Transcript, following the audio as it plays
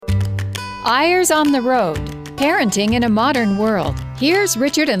Eyres on the Road, Parenting in a Modern World. Here's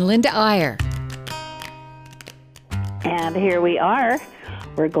Richard and Linda Eyre. And here we are.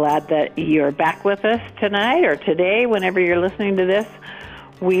 We're glad that you're back with us tonight or today, whenever you're listening to this.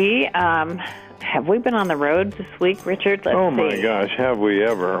 Have we been on the road this week, Richard? Let's oh, my see. gosh, have we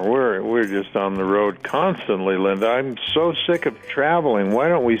ever? We're just on the road constantly, Linda. I'm so sick of traveling. Why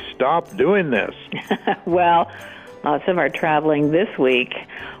don't we stop doing this? Well, lots of our traveling this week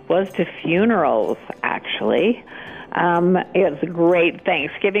was to funerals, actually. It was a great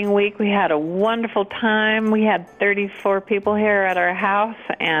Thanksgiving week. We had a wonderful time. We had 34 people here at our house,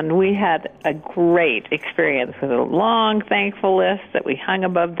 and we had a great experience with a long thankful list that we hung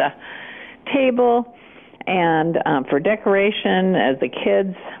above the table. And for decoration, as the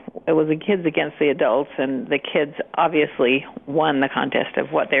kids, it was the kids against the adults, and the kids obviously won the contest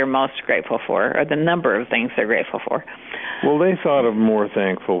of what they're most grateful for, or the number of things they're grateful for. Well, they thought of more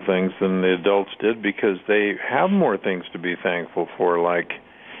thankful things than the adults did because they have more things to be thankful for, like,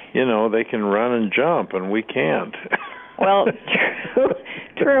 they can run and jump, and we can't. Well,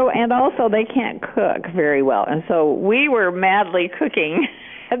 true, and also they can't cook very well. And so we were madly cooking.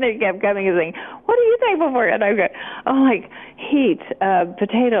 And they kept coming and saying, "What are you thankful for?" And I go, like heat,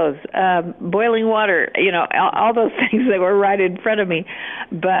 potatoes, boiling water, all those things that were right in front of me.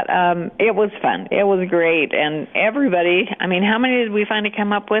 But it was fun. It was great. And everybody, how many did we finally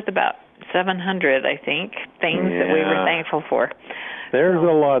come up with? About 700, I think, things that we were thankful for. There's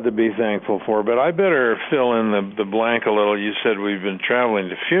a lot to be thankful for, but I better fill in the blank a little. You said we've been traveling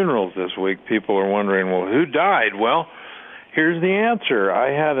to funerals this week. People are wondering, well, who died? Well, here's the answer.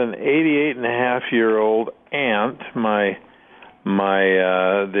 I had an 88-and-a-half-year-old aunt, the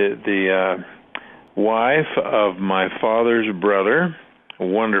wife of my father's brother, a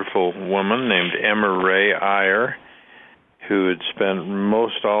wonderful woman named Emma Ray Eyre, who had spent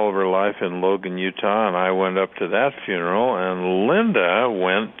most all of her life in Logan, Utah, and I went up to that funeral, and Linda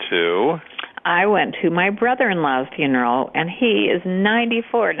went to... I went to my brother-in-law's funeral, and he is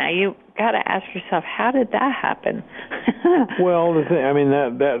 94. Now, you got to ask yourself, how did that happen? Well, the thing,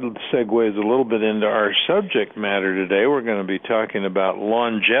 that segues a little bit into our subject matter today. We're going to be talking about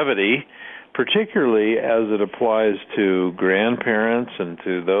longevity, particularly as it applies to grandparents and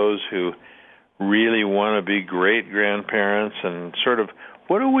to those who really want to be great-grandparents, and sort of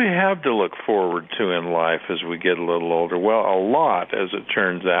what do we have to look forward to in life as we get a little older? Well, a lot, as it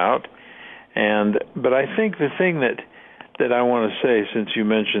turns out. But I think the thing that I want to say, since you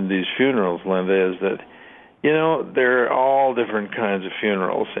mentioned these funerals, Linda, is that, there are all different kinds of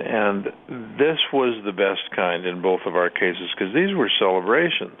funerals, and this was the best kind in both of our cases, because these were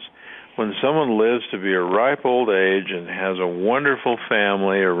celebrations. When someone lives to be a ripe old age and has a wonderful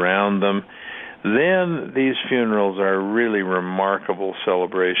family around them, then these funerals are really remarkable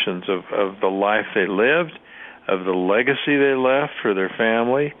celebrations of the life they lived, of the legacy they left for their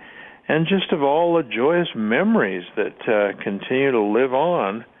family, and just of all the joyous memories that continue to live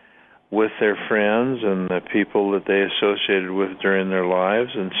on with their friends and the people that they associated with during their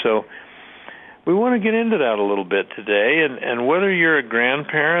lives. And so we want to get into that a little bit today. And whether you're a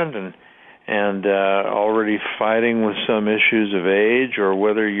grandparent and already fighting with some issues of age, or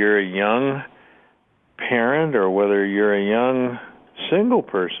whether you're a young parent, or whether you're a young single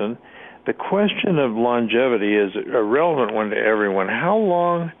person, the question of longevity is a relevant one to everyone. How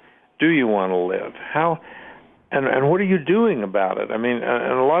long do you want to live? And what are you doing about it? And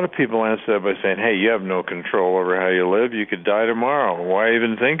a lot of people answer that by saying, hey, you have no control over how you live. You could die tomorrow. Why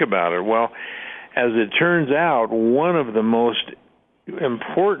even think about it? Well, as it turns out, one of the most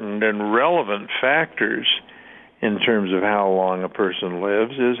important and relevant factors in terms of how long a person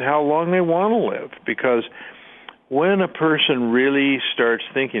lives is how long they want to live. Because when a person really starts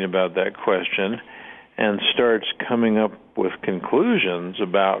thinking about that question and starts coming up with conclusions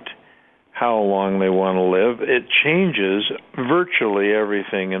about how long they want to live, it changes virtually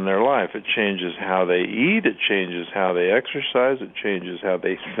everything in their life. It changes how they eat, it changes how they exercise, it changes how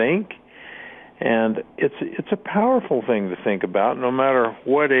they think. And it's a powerful thing to think about, no matter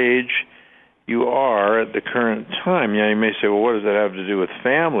what age you are at the current time. You may say, well, what does that have to do with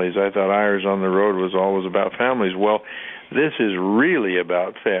families? I thought Eyres on the Road was always about families. Well, this is really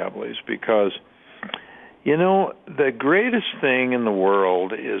about families, because the greatest thing in the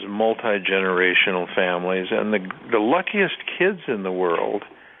world is multi-generational families, and the luckiest kids in the world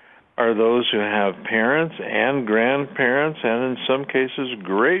are those who have parents and grandparents, and in some cases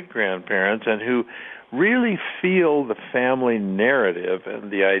great-grandparents, and who really feel the family narrative and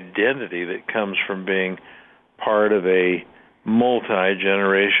the identity that comes from being part of a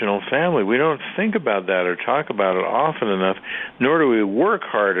multi-generational family. We don't think about that or talk about it often enough, nor do we work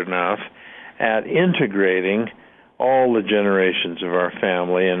hard enough at integrating all the generations of our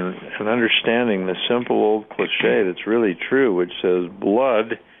family and understanding the simple old cliche that's really true, which says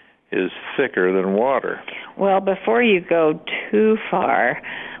blood is thicker than water. Well, before you go too far,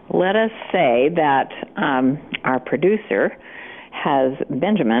 let us say that our producer,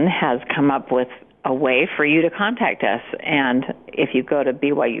 Benjamin, has come up with a way for you to contact us. And if you go to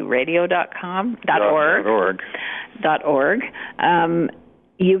byuradio.org,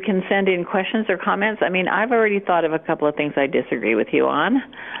 you can send in questions or comments. I mean, I've already thought of a couple of things I disagree with you on.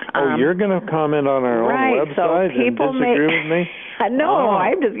 You're going to comment on our own website and disagree with me? No,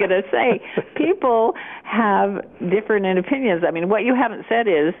 I'm just going to say people have different opinions. I mean, what you haven't said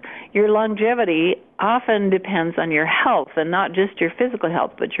is your longevity often depends on your health, and not just your physical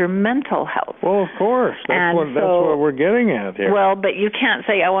health, but your mental health. Well, of course. That's what we're getting at here. Well, but you can't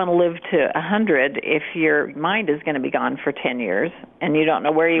say, I want to live to 100 if your mind is going to be gone for 10 years, and you don't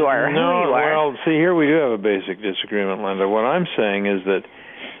know where you are or who you are. Well, see, here we do have a basic disagreement, Linda. What I'm saying is that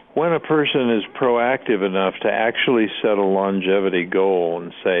when a person is proactive enough to actually set a longevity goal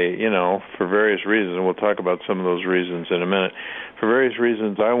and say, for various reasons, and we'll talk about some of those reasons in a minute, for various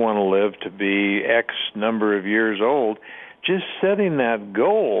reasons I want to live to be X number of years old, just setting that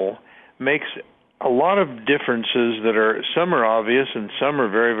goal makes a lot of differences that some are obvious and some are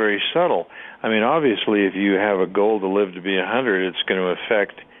very, very subtle. I mean, obviously, if you have a goal to live to be 100, it's going to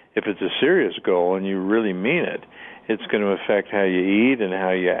affect, if it's a serious goal and you really mean it, it's going to affect how you eat and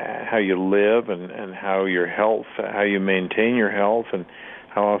how you live and how your health, how you maintain your health and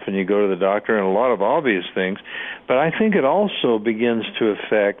how often you go to the doctor and a lot of obvious things. But I think it also begins to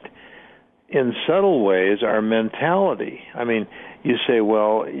affect, in subtle ways, our mentality. I mean, you say,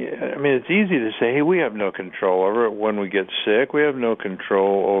 it's easy to say, hey, we have no control over it when we get sick. We have no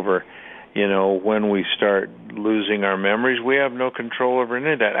control over, when we start losing our memories. We have no control over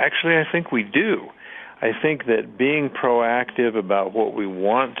any of that. Actually, I think we do. I think that being proactive about what we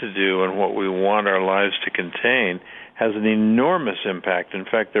want to do and what we want our lives to contain has an enormous impact. In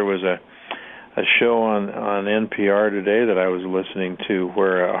fact, there was a show on NPR today that I was listening to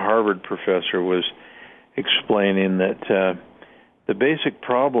where a Harvard professor was explaining that the basic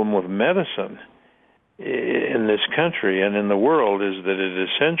problem with medicine in this country and in the world is that it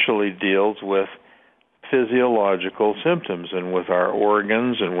essentially deals with physiological symptoms and with our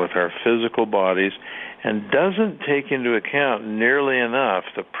organs and with our physical bodies, and doesn't take into account nearly enough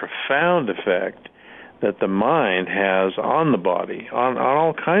the profound effect that the mind has on the body, on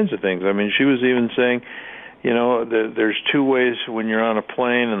all kinds of things. I mean, she was even saying, there's two ways when you're on a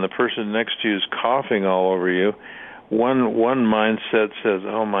plane and the person next to you is coughing all over you. One mindset says,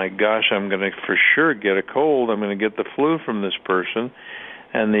 oh my gosh, I'm going to for sure get a cold. I'm going to get the flu from this person.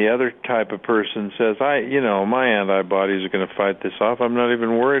 And the other type of person says, my antibodies are going to fight this off. I'm not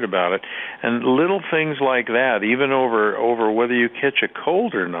even worried about it. And little things like that, even over whether you catch a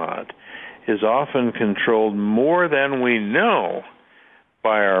cold or not, is often controlled more than we know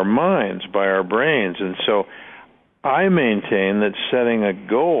by our minds, by our brains. And so I maintain that setting a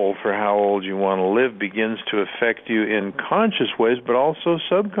goal for how old you want to live begins to affect you in conscious ways, but also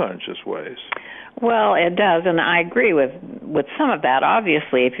subconscious ways. Well, it does, and I agree with some of that.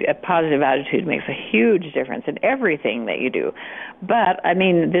 Obviously, a positive attitude makes a huge difference in everything that you do. But, I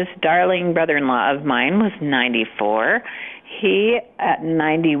mean, this darling brother-in-law of mine was 94. He, at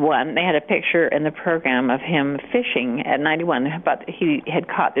 91, they had a picture in the program of him fishing at 91, but he had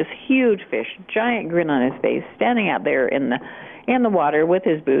caught this huge fish, giant grin on his face, standing out there in the water with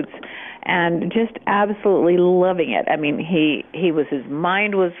his boots, and just absolutely loving it. I mean, his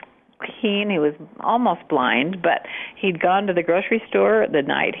mind was keen. He was almost blind, but he'd gone to the grocery store the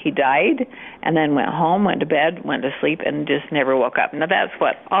night he died and then went home, went to bed, went to sleep, and just never woke up. Now, that's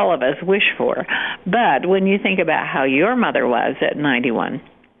what all of us wish for. But when you think about how your mother was at 91,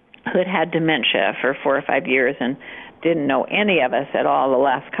 who had dementia for 4 or 5 years and didn't know any of us at all the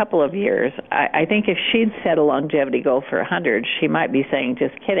last couple of years, I think if she'd set a longevity goal for 100, she might be saying,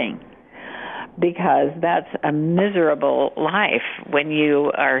 just kidding. Because that's a miserable life when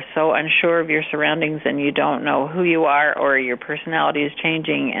you are so unsure of your surroundings and you don't know who you are, or your personality is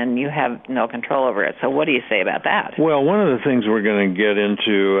changing and you have no control over it. So what do you say about that? Well, one of the things we're going to get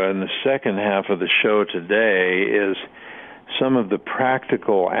into in the second half of the show today is some of the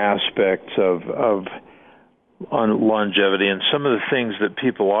practical aspects of on longevity and some of the things that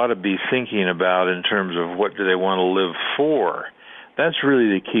people ought to be thinking about in terms of what do they want to live for. That's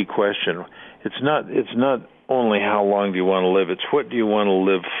really the key question. It's not only how long do you want to live, it's what do you want to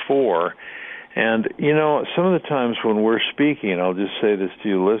live for. And, some of the times when we're speaking, I'll just say this to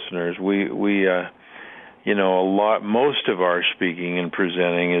you listeners, we most of our speaking and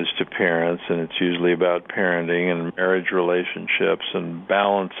presenting is to parents, and it's usually about parenting and marriage relationships and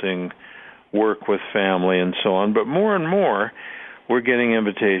balancing work with family and so on. But more and more, we're getting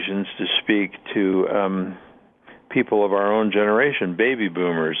invitations to speak to people of our own generation, baby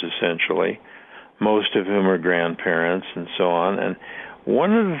boomers essentially, most of whom are grandparents and so on. And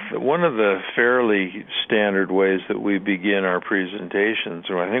one of the fairly standard ways that we begin our presentations,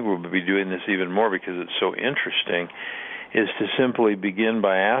 or I think we'll be doing this even more because it's so interesting, is to simply begin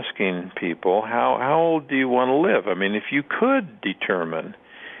by asking people, how old do you want to live? I mean, if you could determine,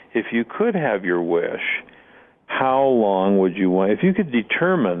 if you could have your wish, how long would you want? If you could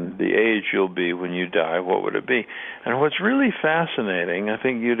determine the age you'll be when you die, what would it be? And what's really fascinating, I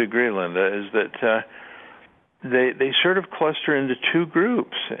think you'd agree, Linda, is that they sort of cluster into two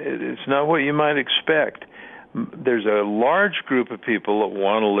groups. It's not what you might expect. There's a large group of people that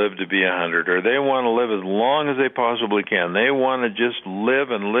want to live to be 100, or they want to live as long as they possibly can. They want to just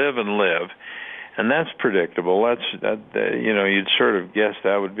live and live and live. And that's predictable. You'd sort of guess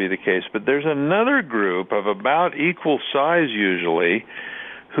that would be the case. But there's another group of about equal size usually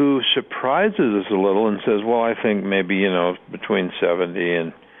who surprises us a little and says, well, I think maybe, between 70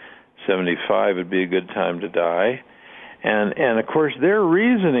 and 75 would be a good time to die. And of course, their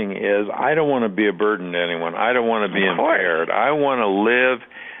reasoning is, I don't want to be a burden to anyone. I don't want to be impaired. I want to live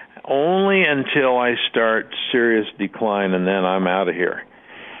only until I start serious decline, and then I'm out of here.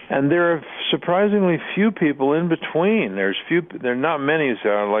 And there are surprisingly few people in between. There are not many who say,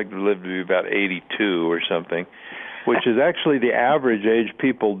 I'd like to live to be about 82 or something, which is actually the average age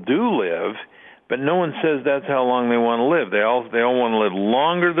people do live, but no one says that's how long they want to live. They all want to live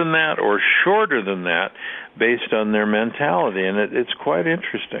longer than that or shorter than that based on their mentality, and it's quite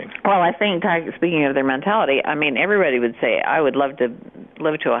interesting. Well, I think, speaking of their mentality, I mean, everybody would say, I would love to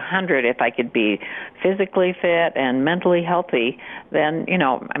live to 100 if I could be physically fit and mentally healthy. Then,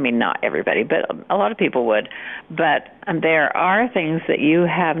 I mean, not everybody, but a lot of people would. But there are things that you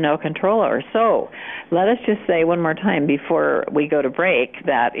have no control over. So let us just say one more time before we go to break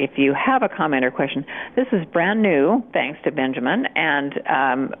that if you have a comment or question, this is brand new, thanks to Benjamin, and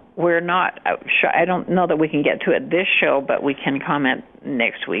we're not sure. I don't know that we can get to it this show, but we can comment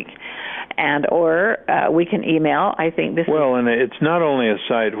next week, or we can email. I think this. Well, and it's not only a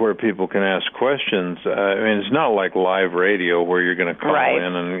site where people can ask questions. I mean, it's not like live radio where you're going to call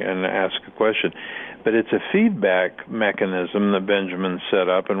in and ask a question, but it's a feedback mechanism that Benjamin set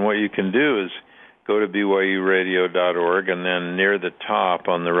up, and what you can do is go to BYURadio.org, and then near the top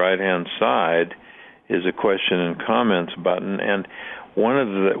on the right-hand side is a question and comments button. And one of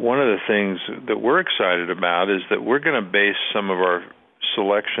the things that we're excited about is that we're going to base some of our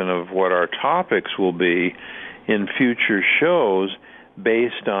selection of what our topics will be in future shows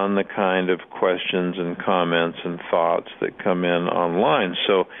based on the kind of questions and comments and thoughts that come in online.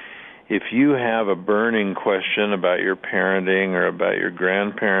 So if you have a burning question about your parenting or about your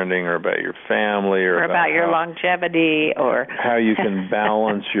grandparenting or about your family or about your longevity or how you can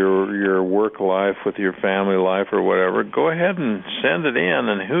balance your work life with your family life or whatever, go ahead and send it in,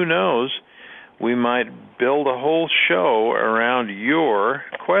 and who knows, we might build a whole show around your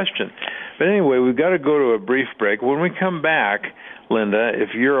question. But anyway, we've got to go to a brief break. When we come back, Linda,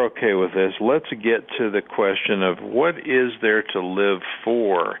 if you're okay with this, let's get to the question of what is there to live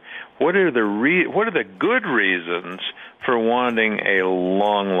for? What are the good reasons for wanting a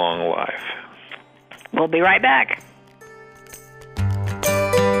long, long life? We'll be right back.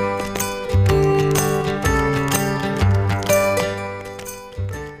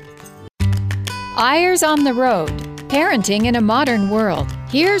 Eyre's on the Road, Parenting in a Modern World.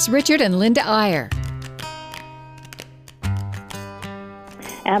 Here's Richard and Linda Eyre.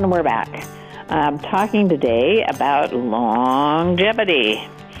 And we're back. I'm talking today about longevity.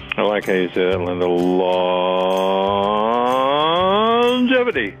 I like how you say that, Linda. Longevity.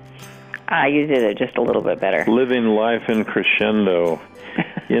 You did it just a little bit better. Living life in crescendo.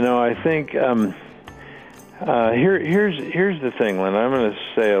 I think here's the thing, Linda. I'm going to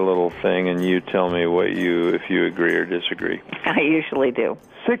say a little thing, and you tell me if you agree or disagree. I usually do.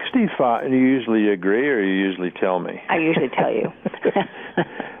 65. Do you usually agree, or you usually tell me? I usually tell you.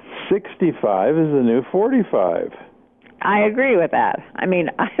 65 is the new 45. I agree with that. I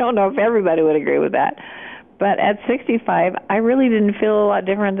mean, I don't know if everybody would agree with that, but at 65, I really didn't feel a lot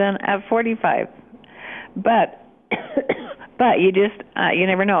different than at 45. But you just, you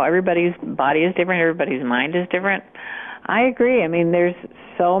never know. Everybody's body is different. Everybody's mind is different. I agree. I mean, there's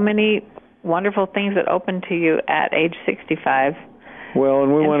so many wonderful things that open to you at age 65 Well,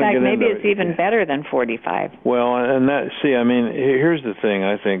 and we want to get into... In fact, maybe it's even better than 45. Well, and here's the thing.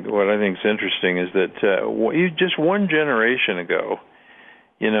 What I think is interesting is that just one generation ago,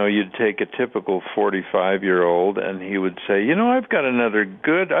 you'd take a typical 45-year-old, and he would say, I've got another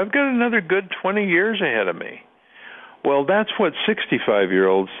good 20 years ahead of me. Well, that's what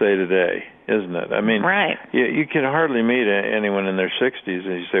 65-year-olds say today, isn't it? I mean, right. You can hardly meet anyone in their 60s,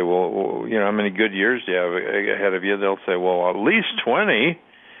 and you say, well, how many good years do you have ahead of you? They'll say, well, at least 20,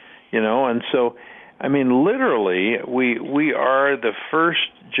 and so, I mean, literally, we are the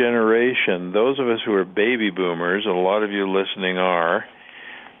first generation, those of us who are baby boomers, and a lot of you listening are,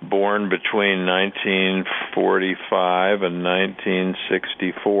 born between 1945 and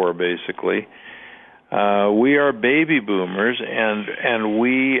 1964, basically. We are baby boomers, and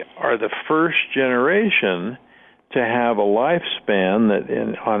we are the first generation to have a lifespan that,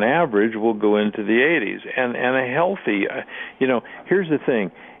 on average, will go into the 80s, and a healthy. Here's the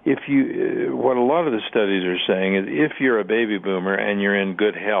thing: what a lot of the studies are saying is, if you're a baby boomer and you're in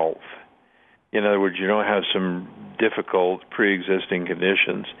good health, in other words, you don't have some difficult pre-existing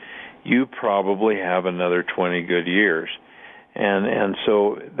conditions, you probably have another 20 good years. And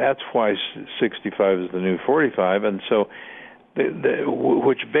so that's why 65 is the new 45. And so,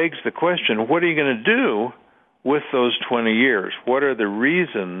 which begs the question: what are you going to do with those 20 years? What are the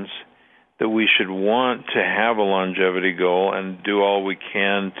reasons that we should want to have a longevity goal and do all we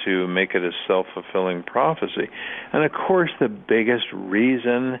can to make it a self-fulfilling prophecy? And of course, the biggest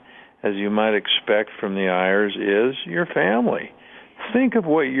reason, as you might expect from the Ayers, is your family. Think of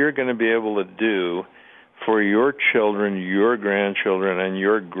what you're going to be able to do for your children, your grandchildren, and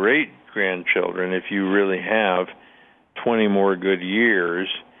your great-grandchildren if you really have 20 more good years,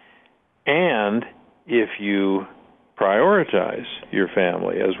 and if you prioritize your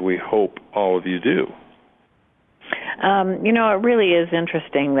family, as we hope all of you do. It really is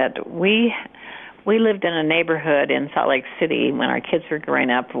interesting that we lived in a neighborhood in Salt Lake City when our kids were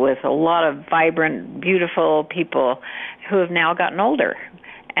growing up with a lot of vibrant, beautiful people who have now gotten older.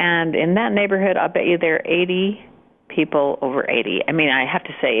 And in that neighborhood, I'll bet you there are 80 people over 80. I mean, I have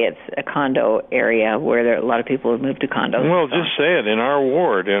to say it's a condo area where there are a lot of people who have moved to condos. Well, just say it. In our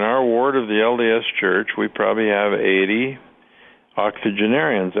ward of the LDS Church, we probably have 80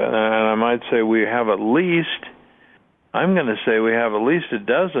 octogenarians. And I might say we have at least a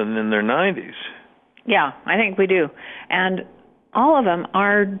dozen in their 90s. Yeah, I think we do. And all of them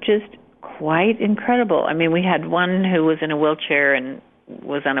are just quite incredible. I mean, we had one who was in a wheelchair and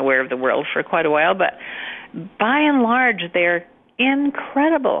was unaware of the world for quite a while, but by and large, they're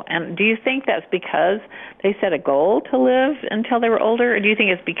incredible. And do you think that's because they set a goal to live until they were older, or do you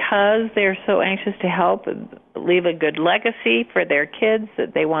think it's because they're so anxious to help leave a good legacy for their kids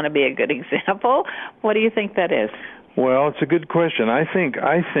that they want to be a good example? What do you think that is? Well, it's a good question. I think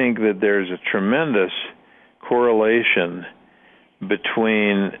that there's a tremendous correlation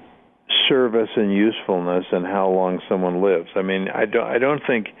between service and usefulness and how long someone lives. I mean, I don't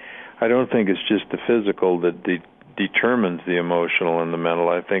think it's just the physical that determines the emotional and the mental.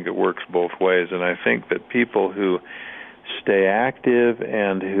 I think it works both ways, and I think that people who stay active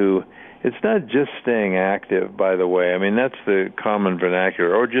and who, it's not just staying active, by the way. I mean, that's the common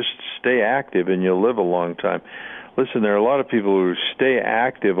vernacular. Or just stay active and you'll live a long time. Listen, there are a lot of people who stay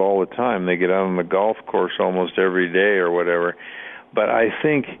active all the time. They get out on the golf course almost every day or whatever. But I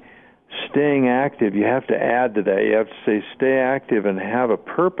think staying active, you have to add to that. You have to say stay active and have a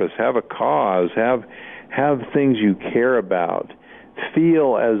purpose, have a cause, have things you care about.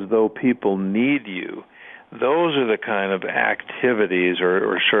 Feel as though people need you. Those are the kind of activities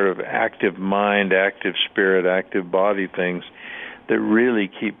or sort of active mind, active spirit, active body things that really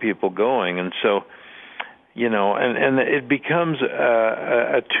keep people going. And so, and it becomes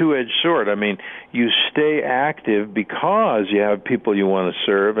a two-edged sword. I mean, you stay active because you have people you want to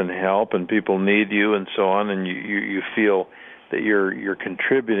serve and help, and people need you, and so on, and you feel that you're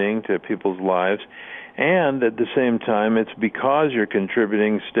contributing to people's lives. And at the same time, it's because you're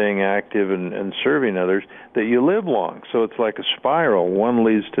contributing, staying active, and serving others that you live long. So it's like a spiral. One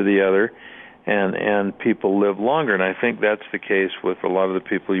leads to the other, and people live longer. And I think that's the case with a lot of the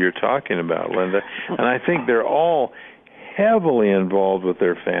people you're talking about, Linda. And I think they're all heavily involved with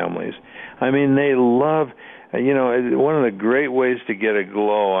their families. I mean, they love, one of the great ways to get a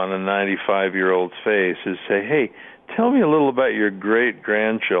glow on a 95-year-old's face is say, hey, tell me a little about your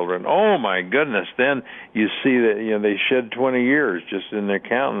great-grandchildren. Oh, my goodness. Then you see that they shed 20 years just in their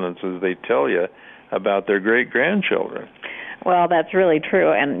countenance as they tell you about their great-grandchildren. Well, that's really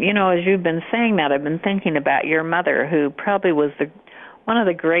true. And, as you've been saying that, I've been thinking about your mother, who probably was one one of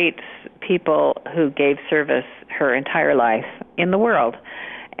the great people who gave service her entire life in the world.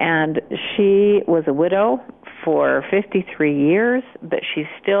 And she was a widow for 53 years, but she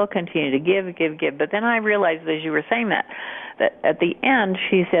still continued to give. But then I realized, as you were saying that at the end,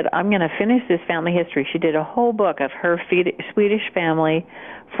 she said, I'm going to finish this family history. She did a whole book of her Swedish family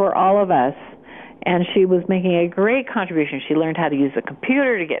for all of us, and she was making a great contribution. She learned how to use a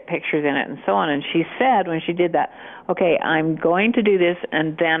computer to get pictures in it and so on. And she said when she did that, okay, I'm going to do this,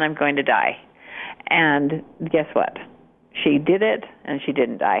 and then I'm going to die. And guess what? She did it, and she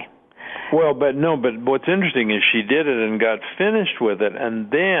didn't die. Well, but what's interesting is she did it and got finished with it,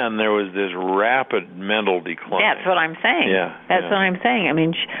 and then there was this rapid mental decline. That's what I'm saying. Yeah. That's what I'm saying. I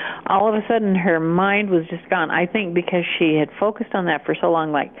mean, all of a sudden her mind was just gone. I think because she had focused on that for so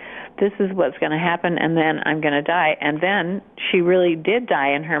long, like, this is what's going to happen, and then I'm going to die. And then she really did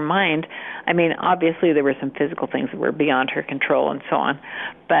die in her mind. I mean, obviously there were some physical things that were beyond her control and so on,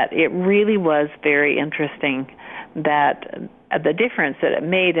 but it really was very interesting that the difference that it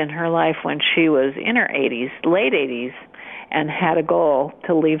made in her life when she was in her 80s, late 80s, and had a goal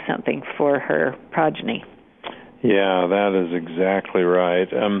to leave something for her progeny. Yeah, that is exactly right.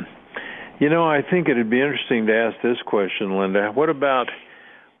 I think it'd be interesting to ask this question, Linda. What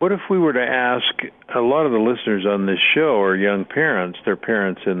if we were to ask, a lot of the listeners on this show are young parents, they're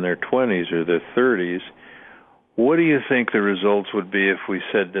parents in their 20s or their 30s. What do you think the results would be if we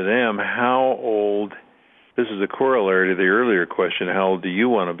said to them, how old, this is a corollary to the earlier question, how old do you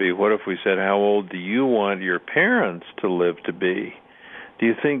want to be? What if we said, how old do you want your parents to live to be? Do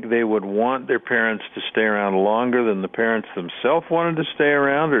you think they would want their parents to stay around longer than the parents themselves wanted to stay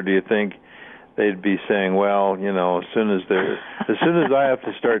around, or do you think they'd be saying, well, as soon as I have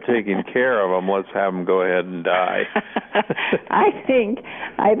to start taking care of them, let's have them go ahead and die? I think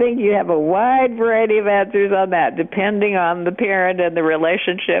you have a wide variety of answers on that, depending on the parent and the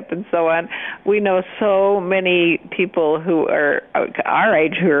relationship and so on. We know so many people who are our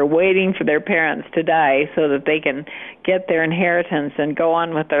age who are waiting for their parents to die so that they can get their inheritance and go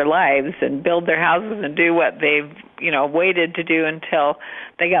on with their lives and build their houses and do what they've waited to do until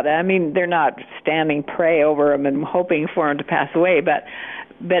they got that. I mean, they're not standing prey over them and hoping for them to pass away, but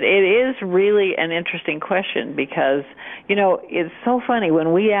it is really an interesting question because, it's so funny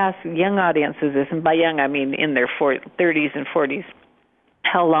when we ask young audiences this, and by young I mean in their 30s and 40s,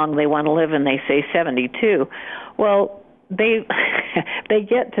 how long they want to live, and they say 72. Well, they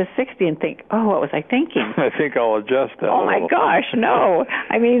get to 60 and think, oh, what was I thinking? I think I'll adjust that. Oh, my gosh, no.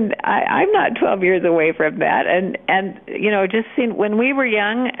 I mean, I'm not 12 years away from that. And just seeing, when we were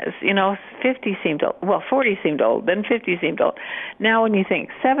young, 50 seemed old. Well, 40 seemed old, then 50 seemed old. Now when you think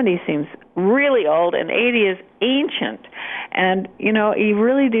 70 seems really old and 80 is ancient. And, you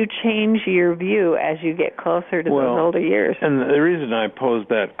really do change your view as you get closer to those older years. And the reason I posed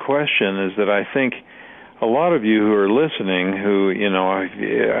that question is that I think a lot of you who are listening, who,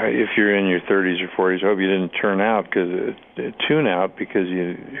 if you're in your 30s or 40s, I hope you didn't tune out because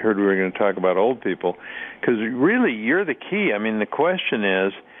you heard we were going to talk about old people. Because really, you're the key. I mean, the question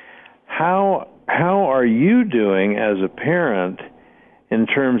is, how are you doing as a parent in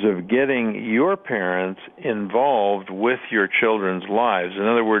terms of getting your parents involved with your children's lives? In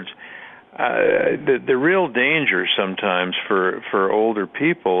other words, the real danger sometimes for older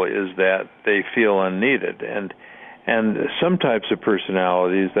people is that they feel unneeded, and some types of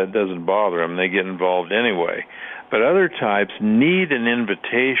personalities that doesn't bother them, they get involved anyway. But other types need an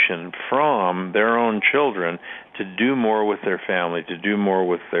invitation from their own children to do more with their family, to do more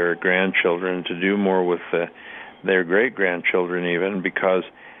with their grandchildren, to do more with their great-grandchildren even, because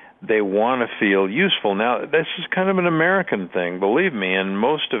they want to feel useful. Now, this is kind of an American thing, believe me. In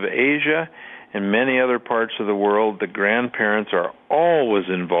most of Asia and many other parts of the world, the grandparents are always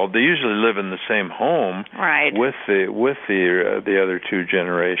involved. They usually live in the same home, right, with the other two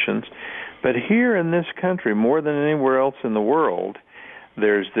generations. But here in this country, more than anywhere else in the world,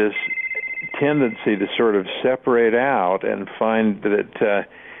 there's this tendency to sort of separate out and find that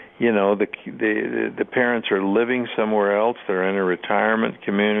the parents are living somewhere else. They're in a retirement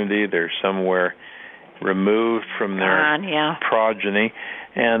community. They're somewhere removed from their progeny.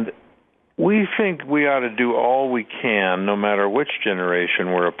 And we think we ought to do all we can, no matter which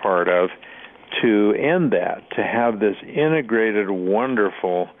generation we're a part of, to end that, to have this integrated,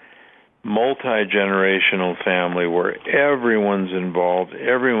 wonderful, multi-generational family where everyone's involved,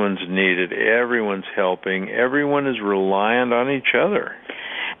 everyone's needed, everyone's helping, everyone is reliant on each other.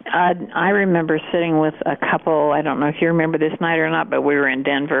 I remember sitting with a couple, I don't know if you remember this night or not, but we were in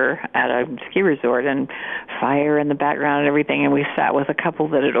Denver at a ski resort and fire in the background and everything, and we sat with a couple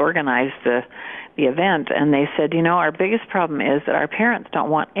that had organized the event, and they said, our biggest problem is that our parents don't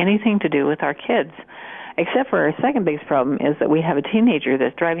want anything to do with our kids. Except for our second biggest problem is that we have a teenager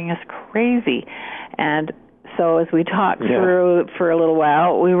that's driving us crazy. And so as we talked through for a little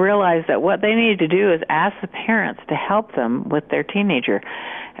while, we realized that what they need to do is ask the parents to help them with their teenager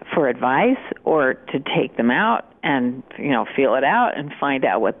for advice or to take them out and, feel it out and find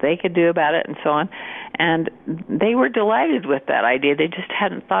out what they could do about it and so on. And they were delighted with that idea. They just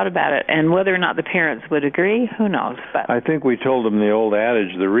hadn't thought about it. And whether or not the parents would agree, who knows? But I think we told them the old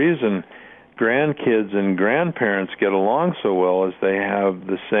adage, the reason grandkids and grandparents get along so well is they have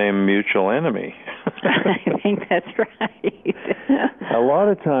the same mutual enemy. I think that's right. A lot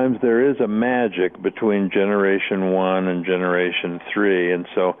of times there is a magic between Generation 1 and Generation 3, and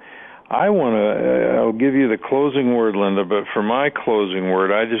so I'll give you the closing word, Linda, but for my closing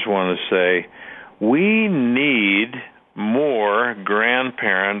word, I just want to say we need more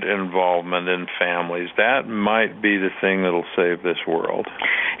grandparent involvement in families. That might be the thing that'll save this world.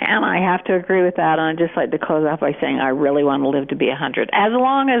 And I have to agree with that. And I'd just like to close off by saying I really want to live to be 100, as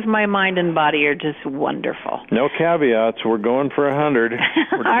long as my mind and body are just wonderful. No caveats. We're going for 100.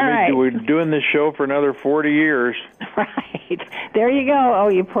 All right. We're doing this show for another 40 years. Right. There you go. Oh,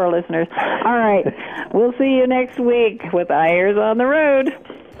 you poor listeners. All right. We'll see you next week with Eyres on the Road.